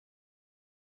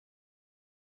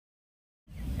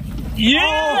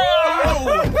Yeah!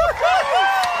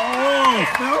 Oh,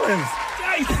 fellas.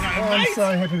 I'm so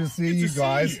happy to see you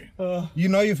guys. You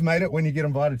know you've made it when you get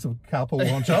invited to carpool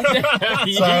honcho.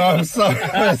 So I'm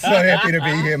so happy to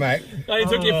be here, mate. It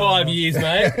took you 5 years,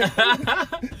 mate.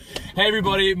 Hey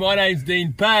everybody, my name's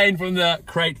Dean Payne from the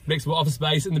Crate Flexible Office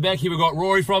Space. In the back here we've got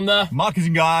Rory from the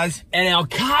Marketing Guys. And our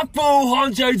carpool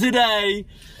honcho today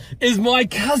is my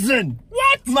cousin.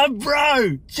 What? My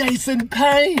bro, Jason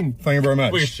Payne. Thank you very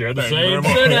much. We share the same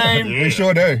surname. We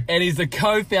sure do. And he's the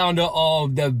co-founder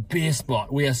of the Beer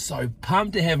Spot. We are so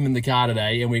pumped to have him in the car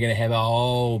today, and we're going to have a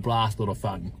whole blast lot of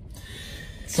fun.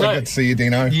 So good to see you,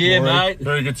 Dino. Yeah, Rory. mate.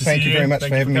 Very good to see you. Thank you very much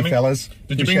for having me, fellas.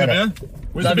 Did you bring the beer?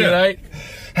 Where's the beer? Mate.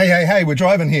 Hey, we're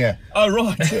driving here. Oh,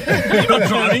 right. You're not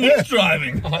driving, he's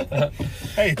driving.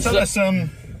 Hey, tell us,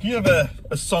 do you have a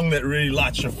song that really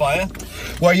lights your fire?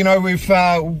 Well, you know, we've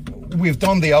donned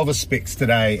the Elvis specs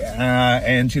today,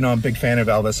 and, you know, I'm a big fan of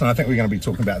Elvis, and I think we're going to be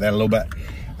talking about that a little bit.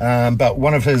 But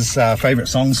one of his favourite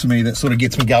songs for me that sort of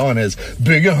gets me going is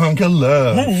Bigger Hunk of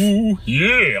Love. Ooh,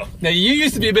 yeah. Now, you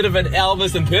used to be a bit of an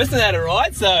Elvis impersonator,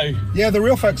 right? So Yeah, the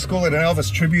real folks call it an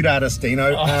Elvis tribute artist,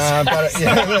 Dino. But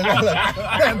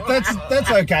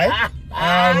that's okay.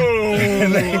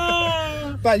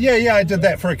 But yeah, I did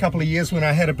that for a couple of years when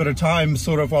I had a bit of time,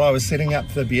 sort of while I was setting up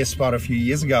the Beer Spot a few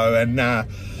years ago. And you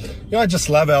know, I just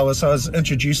love Elvis. I was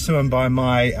introduced to him by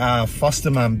my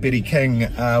foster mum, Betty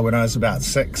King, when I was about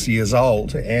 6 years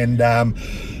old. And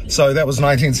so that was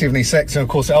 1976, and of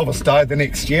course Elvis died the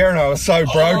next year, and I was so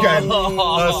broken.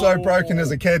 I was so broken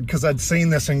as a kid because I'd seen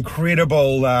this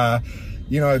incredible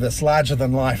you know, this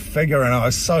larger-than-life figure, and I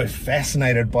was so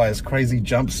fascinated by his crazy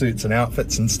jumpsuits and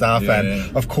outfits and stuff,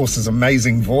 and of course his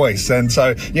amazing voice. And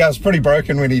so, yeah, I was pretty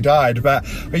broken when he died. But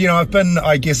you know, I've been,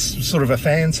 I guess, sort of a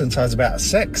fan since I was about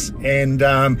 6, and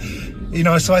you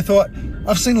know, so I thought,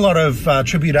 I've seen a lot of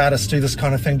tribute artists do this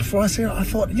kind of thing before. I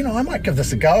thought, you know, I might give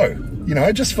this a go, you know,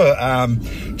 just for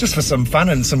some fun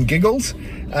and some giggles.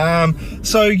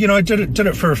 So, you know, I did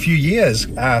it for a few years,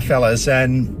 fellas,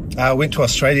 and went to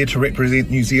Australia to represent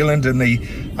New Zealand in the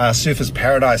Surfers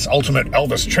Paradise Ultimate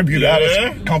Elvis Tribute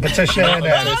Artist competition.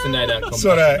 And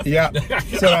sort of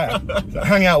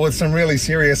hung out with some really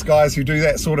serious guys who do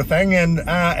that sort of thing,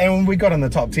 and we got in the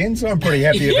top 10, so I'm pretty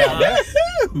happy about that.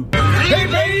 Hey,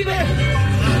 baby,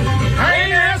 I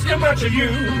ain't asking much of you.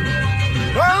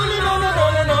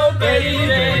 No,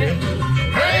 baby,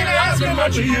 I ain't asking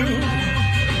much of you.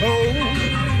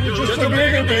 No, just a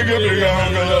bigger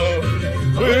hunk of love.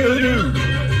 Will do.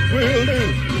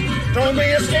 Don't be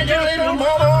a stinky little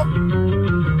mama.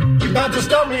 You're about to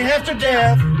stop me half to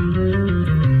death.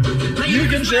 You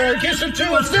can share a kiss or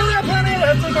two and still have plenty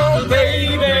left to go,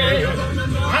 baby.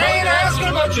 I ain't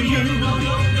asking much of you.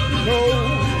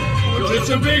 No,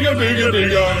 just a bigger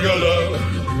hunk of love.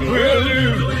 Will do.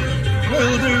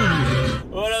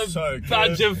 What a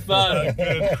bunch of fun.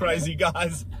 Good, crazy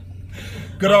guys.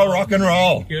 Good old rock and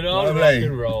roll. Good old rock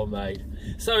and roll, mate.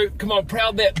 So, come on,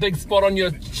 proud that big spot on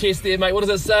your chest there, mate. What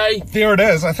does it say? There it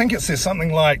is. I think it says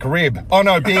something like Reb. Oh,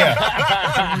 no, beer.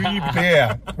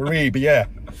 Reb, yeah.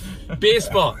 Beer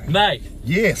Spot, mate.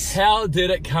 Yes. How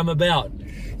did it come about?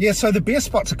 Yeah, so the Beer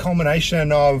Spot's a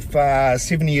culmination of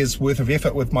 7 years worth of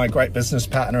effort with my great business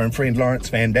partner and friend, Lawrence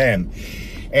Van Dam.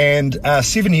 And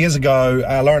 7 years ago,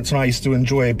 Lawrence and I used to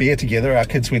enjoy a beer together. Our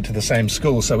kids went to the same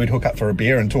school, so we'd hook up for a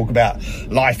beer and talk about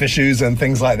life issues and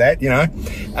things like that, you know.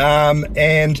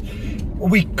 And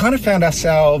we kind of found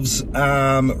ourselves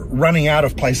running out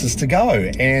of places to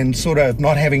go and sort of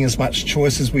not having as much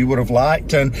choice as we would have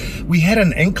liked. And we had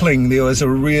an inkling there was a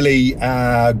really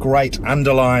great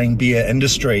underlying beer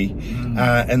industry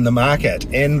in the market.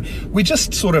 And we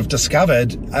just sort of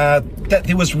discovered that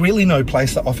there was really no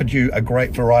place that offered you a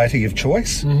great variety of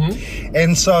choice.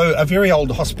 And so a very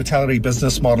old hospitality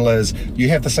business model is you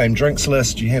have the same drinks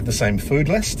list, you have the same food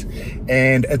list,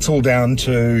 and it's all down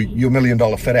to your $1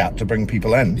 million fit out to bring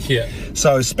people in. Yeah.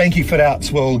 So spanky fit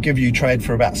outs will give you trade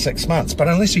for about 6 months, but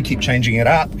unless you keep changing it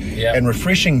up and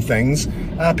refreshing things,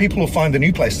 people will find a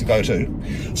new place to go to.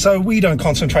 So we don't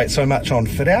concentrate so much on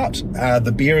fit out.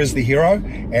 The beer is the hero,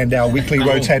 and our weekly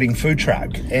rotating food truck.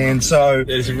 And so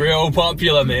it's real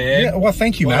popular, man. Yeah, well,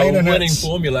 thank you, mate. And winning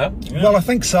formula. Well, I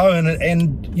think so,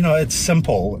 and you know, it's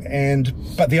simple,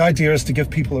 but the idea is to give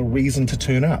people a reason to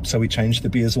turn up. So we change the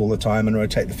beers all the time and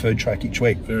rotate the food truck each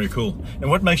week. Very cool. And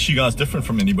what makes you guys different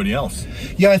from anybody else?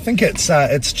 Yeah, I think it's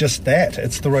just that.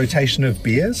 It's the rotation of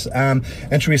beers.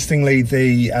 Interestingly,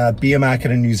 the beer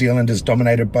market in New Zealand is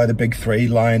dominated by the big three,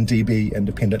 Lion, DB,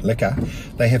 Independent Liquor.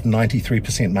 They have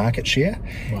 93% market share.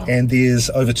 Wow. And there's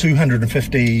over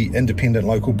 250 independent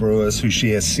local brewers who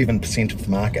share 7% of the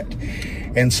market.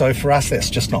 And so for us, that's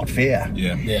just not fair.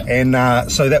 Yeah.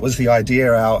 And so that was the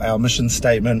idea. Our mission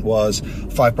statement was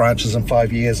 5 branches in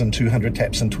 5 years and 200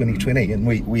 taps in 2020. And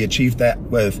we achieved that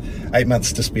with 8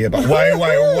 months to spare, but way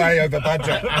over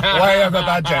budget. Way over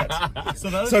budget.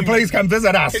 So please come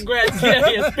visit us. Congrats.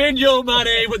 Yeah, spend your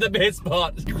money with the best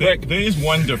spot. Quick. There is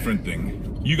one different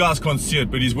thing. You guys can't see it,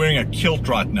 but he's wearing a kilt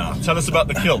right now. Tell us about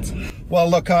the kilt. Well,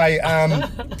 look, I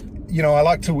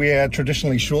like to wear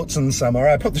traditionally shorts in summer.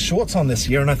 I put the shorts on this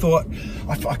year, and I thought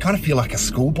I kind of feel like a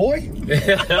schoolboy,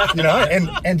 you know.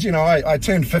 And you know, I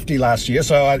turned 50 last year,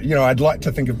 so I'd like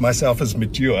to think of myself as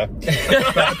mature.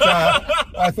 But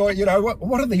I thought, you know,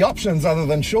 what are the options other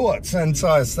than shorts? And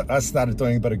so I started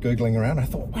doing a bit of googling around. I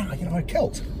thought, wow, you know, a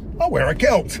kilt. I'll wear a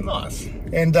kilt. Nice.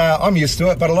 And I'm used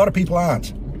to it, but a lot of people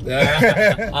aren't.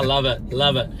 I love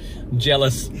it.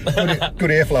 Jealous. Good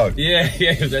airflow. Yeah,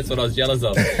 that's what I was jealous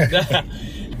of.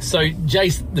 So,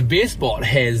 Jace, the Beer Spot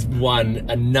has won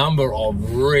a number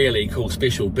of really cool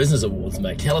special business awards,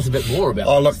 mate. Tell us a bit more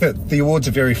about look, the awards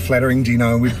are very flattering,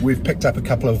 Dino. We've picked up a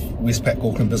couple of Westpac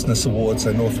Auckland Business Awards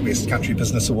and Northwest Country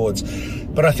Business Awards.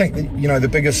 But I think, you know, the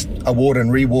biggest award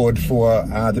and reward for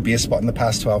the Beer Spot in the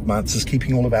past 12 months is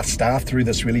keeping all of our staff through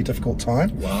this really difficult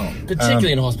time. Wow.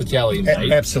 Particularly in hospitality,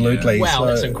 mate. Absolutely. Yeah. Wow, so,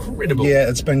 that's incredible. Yeah,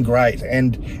 it's been great.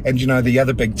 And you know, the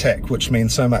other big tick, which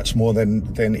means so much more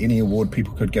than any award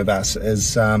people could give us,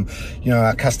 is you know,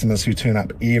 our customers who turn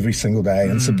up every single day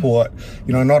and support,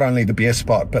 you know, not only the Beer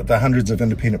Spot but the hundreds of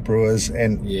independent brewers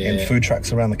and food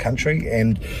trucks around the country.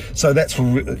 And so that's,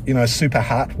 you know, super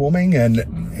heartwarming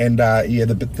and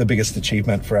the biggest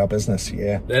achievement for our business.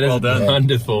 Yeah, that is well done.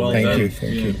 Wonderful. Well Thank done. you.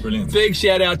 Thank you. Brilliant. Big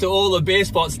shout out to all the Beer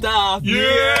Spot staff.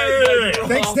 Yeah.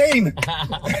 Thanks, Dean.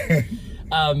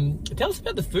 Tell us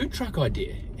about the food truck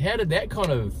idea. How did that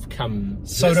kind of come?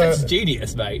 So that's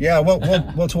genius, mate. Yeah, well,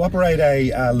 to operate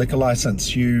a liquor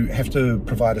license, you have to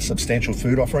provide a substantial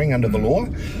food offering under the law,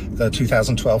 the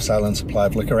 2012 Sale and Supply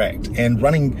of Liquor Act. And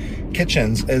running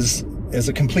kitchens is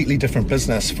a completely different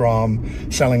business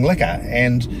from selling liquor,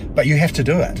 but you have to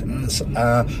do it.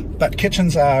 But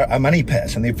kitchens are a money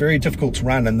pit, and they're very difficult to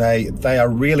run, and they are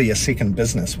really a second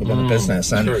business within a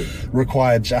business and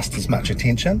require just as much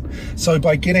attention. So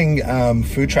by getting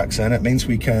food trucks in, it means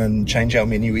we can change our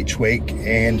menu each week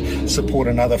and support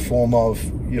another form of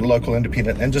your local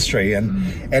independent industry, and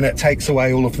it takes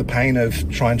away all of the pain of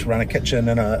trying to run a kitchen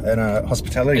in a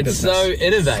hospitality business. It's so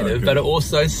innovative, So but it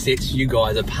also sets you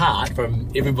guys apart from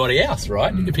everybody else,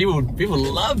 right? People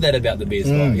love that about the Beer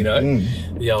Spot, you know,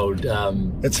 the old.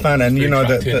 It's fun, and you know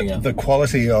the the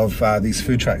quality of these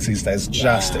food trucks these days is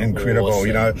just incredible. Awesome.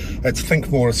 You know, it's think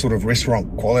more sort of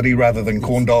restaurant quality rather than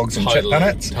corn dogs and chip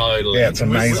punnets. Totally. Yeah, it's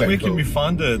amazing. Where can we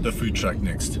find the food truck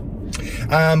next?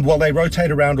 Well, they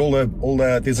rotate around all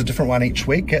the. There's a different one each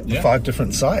week at the 5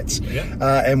 different sites,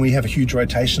 and we have a huge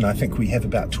rotation. I think we have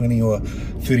about 20 or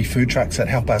 30 food trucks that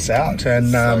help us out,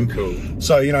 and so cool.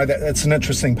 So you know, that's an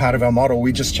interesting part of our model.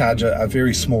 We just charge a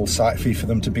very small site fee for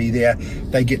them to be there.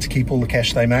 They get to keep all the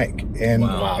cash they make,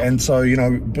 and so you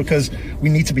know, because we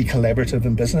need to be collaborative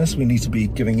in business, we need to be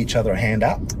giving each other a hand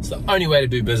up. It's the only way to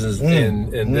do business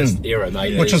in this era,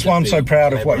 mate. Which is why I'm so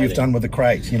proud of what you've done with the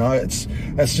Crate. You know, it's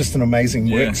just an amazing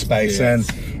workspace,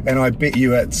 and I bet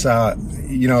you it's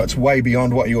you know, it's way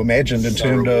beyond what you imagined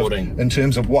in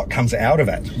terms of what comes out of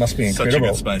it. It must be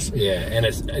incredible. Such a good space. Yeah, and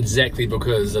it's exactly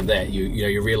because of that.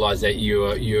 You realise that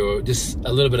you're just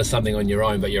a little bit of something on your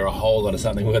own, but you're a whole lot of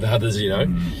something with others. You know.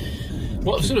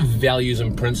 What sort of values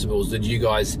and principles did you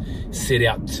guys set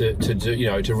out to do, you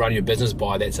know, to run your business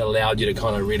by, that's allowed you to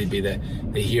kind of really be the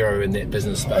hero in that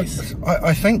business space?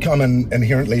 I think I'm an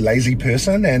inherently lazy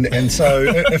person, and so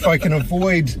if I can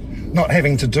avoid not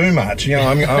having to do much, you know,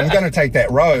 I'm going to take that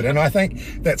road, and I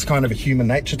think that's kind of a human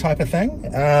nature type of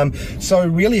thing. So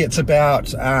really, it's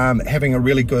about having a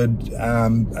really good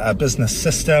business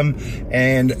system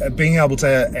and being able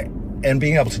to. And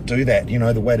being able to do that, you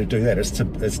know, the way to do that is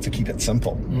to keep it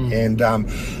simple. And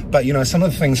but you know, some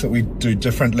of the things that we do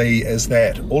differently is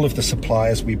that all of the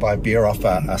suppliers we buy beer off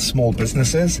are small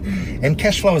businesses, and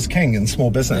cash flow is king in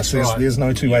small business. There's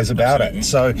no two ways about it.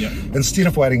 So instead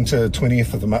of waiting to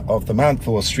 20th of the month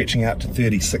or stretching out to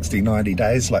 30, 60, 90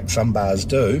 days like some bars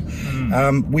do,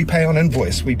 we pay on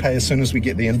invoice. We pay as soon as we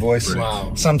get the invoice,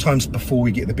 sometimes before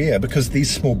we get the beer, because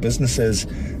these small businesses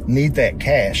need that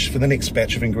cash for the next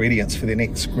batch of ingredients for their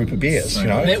next group of beers. You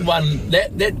know,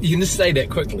 that you can just say that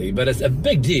quickly, but it's a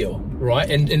big deal, right?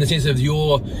 And in the sense of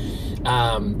your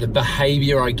the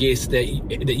behaviour, I guess, that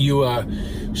you are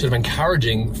sort of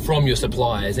encouraging from your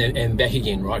suppliers and back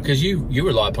again, right? Because you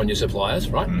rely upon your suppliers,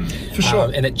 right? For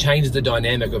sure. And it changes the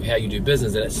dynamic of how you do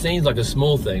business. And it seems like a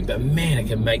small thing, but man, it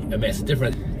can make a massive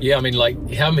difference. Yeah, I mean,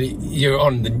 like, how many, you're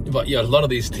on a lot of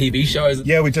these TV shows.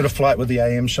 Yeah, we did a flight with the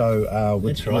AM show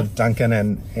with Duncan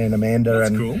and Amanda. That's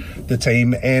and cool. The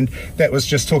team. And that was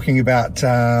just talking about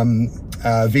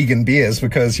vegan beers,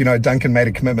 because, you know, Duncan made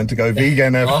a commitment to go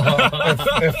vegan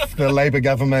if the Labour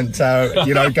government,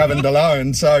 governed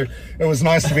alone. So it was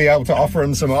nice to be able to offer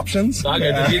him some options.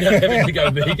 Okay, did you know having to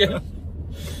go vegan?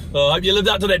 Oh, I hope you lived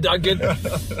up to that, Duncan.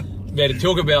 Man, to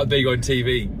talk about being on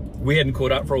TV, we hadn't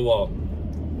caught up for a while.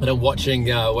 And I'm watching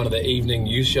one of the evening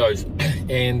news shows,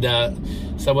 and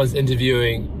someone's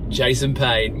interviewing Jason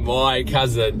Payne, my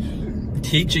cousin,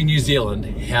 teaching New Zealand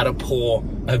how to pour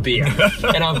a beer.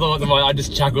 And I thought, I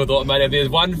just chuckled, thought, mate, if there's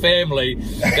one family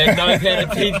that knows how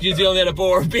to teach New Zealand how to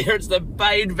pour a beer, it's the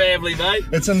Payne family, mate.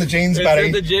 It's in the genes, buddy. It's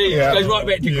in the genes. Yeah. It goes right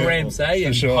back to Gramps, eh?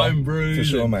 And home brews. For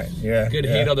sure, mate. Yeah. Good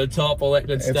head on the top, all that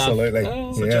good stuff. Absolutely.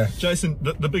 Oh. So Yeah. Jason,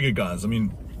 the bigger guys, I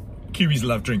mean, Kiwis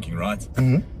love drinking, right?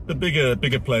 Mm-hmm. The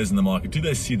bigger players in the market, do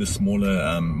they see the smaller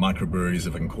microbreweries,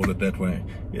 if I can call it that way?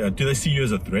 Yeah, do they see you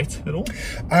as a threat at all?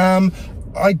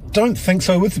 I don't think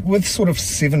so. With sort of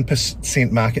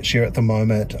 7% market share at the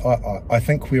moment, I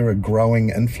think we're a growing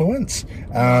influence.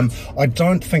 I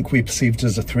don't think we're perceived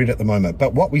as a threat at the moment.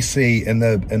 But what we see in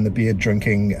the beer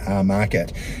drinking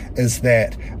market is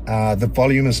that the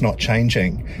volume is not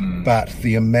changing, but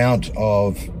the amount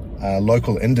of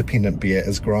local independent beer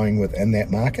is growing within that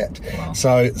market. Wow.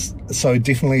 So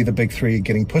definitely the big three are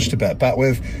getting pushed a bit, but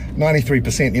with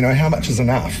 93%, you know, how much is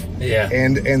enough? Yeah.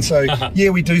 And so yeah,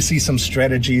 we do see some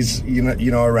strategies, you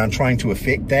know, around trying to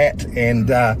affect that, and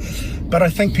but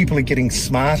I think people are getting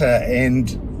smarter and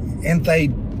they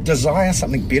desire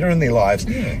something better in their lives.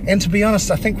 Yeah. And to be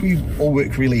honest, I think we all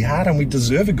work really hard and we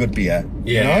deserve a good beer.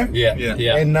 Yeah, you know?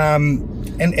 yeah.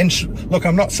 And look,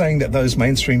 I'm not saying that those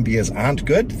mainstream beers aren't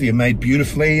good. They're made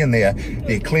beautifully and they're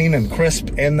clean and crisp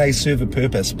and they serve a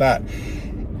purpose. But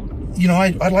you know,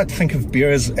 I'd like to think of beer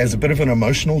as a bit of an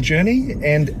emotional journey,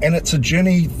 and it's a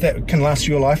journey that can last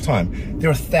you a lifetime.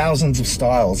 There are thousands of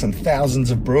styles and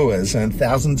thousands of brewers and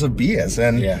thousands of beers,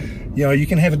 and you know, you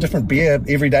can have a different beer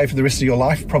every day for the rest of your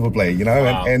life, probably, you know,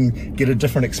 and get a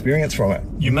different experience from it.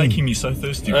 You're making me so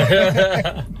thirsty.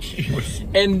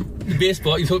 And the beer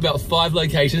spot, you talked about 5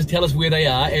 locations. Tell us where they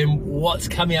are and what's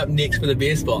coming up next for the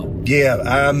beer spot.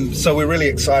 Yeah, so we're really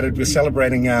excited. We're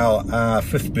celebrating our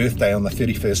 5th birthday on the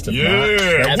 31st of March.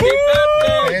 Happy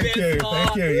birthday,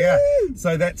 Thank you. Yeah.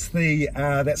 So that's the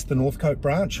Northcote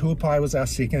branch. Huapai was our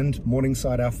 2nd,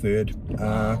 Morningside our 3rd,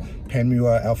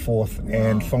 Panmure our 4th,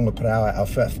 and Whangaparaoa our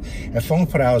 5th. And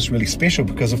Whangaparaoa is really special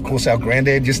because, of course, our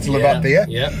granddad used to live up there.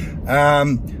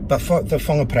 But the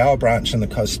Whangaparaoa branch in the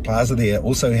Coast Plaza there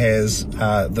also has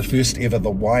the first ever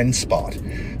the wine spot.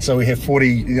 So we have 40,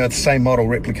 you know, the same model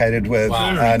replicated with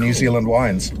New Zealand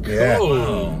wines.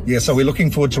 Yeah, so we're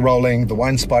looking forward to rolling the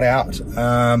wine spot out.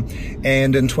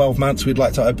 And in 12 months, we'd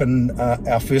like to open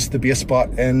our first the beer spot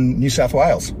in New South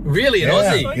Wales. Really, in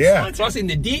Aussie? Yeah. Crossing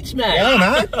the ditch, mate.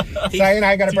 Yeah, no. So, you know,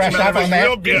 I got to brush up on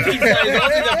that. He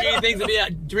says a few things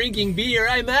about drinking beer,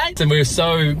 eh, mate? And we're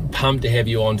so pumped to have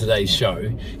you on today's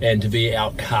show and to be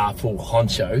our carpool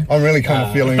honcho. I'm really kind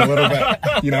of feeling a little bit,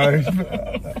 you know,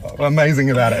 amazing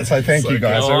about it. So thank you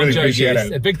guys. I really appreciate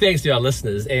it. A big thanks to our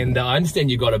listeners. And I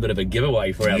understand you got a bit of a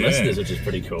giveaway for our listeners, which is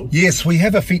pretty cool. Yes, we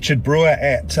have a featured brewer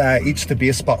at each the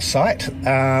Beer Spot site,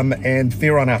 and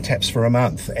they're on our taps for a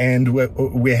month. And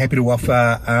we're happy to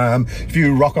offer, if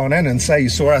you rock on in and say you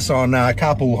saw us on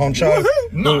Carpool Honcho,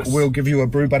 we'll give you a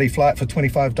Brew Buddy flight for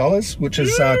 $25, which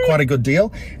is quite a good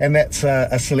deal. And that's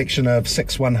a selection of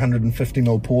 6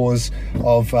 150ml pours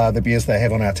of the beers they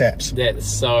have on our taps. That's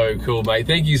so cool, mate.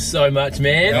 Thank you so much,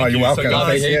 man. Oh, you're welcome. So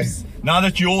guys, now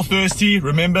that you're all thirsty,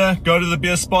 remember, go to the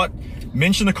beer spot,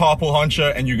 mention the Carpool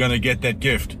Honcho, and you're going to get that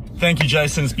gift. Thank you,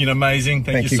 Jason. It's been amazing.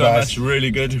 Thank you so much.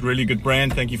 Really good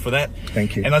brand. Thank you for that.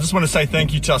 Thank you. And I just want to say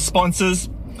thank you to our sponsors,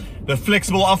 the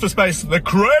Flexible Office Space, the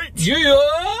Crate,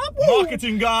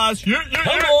 marketing guys, come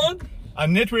on, our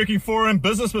networking forum,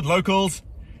 business with locals,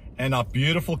 and our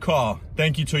beautiful car.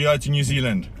 Thank you, Toyota New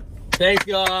Zealand. Thanks,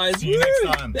 guys. See you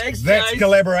next time. Thanks, That's guys.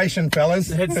 Collaboration, fellas.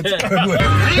 That's it. Good work.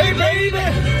 Hey, baby,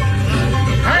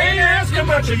 I ain't asking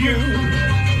much of you.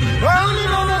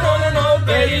 No,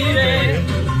 baby.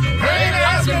 I ain't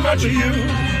asking much of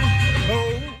you.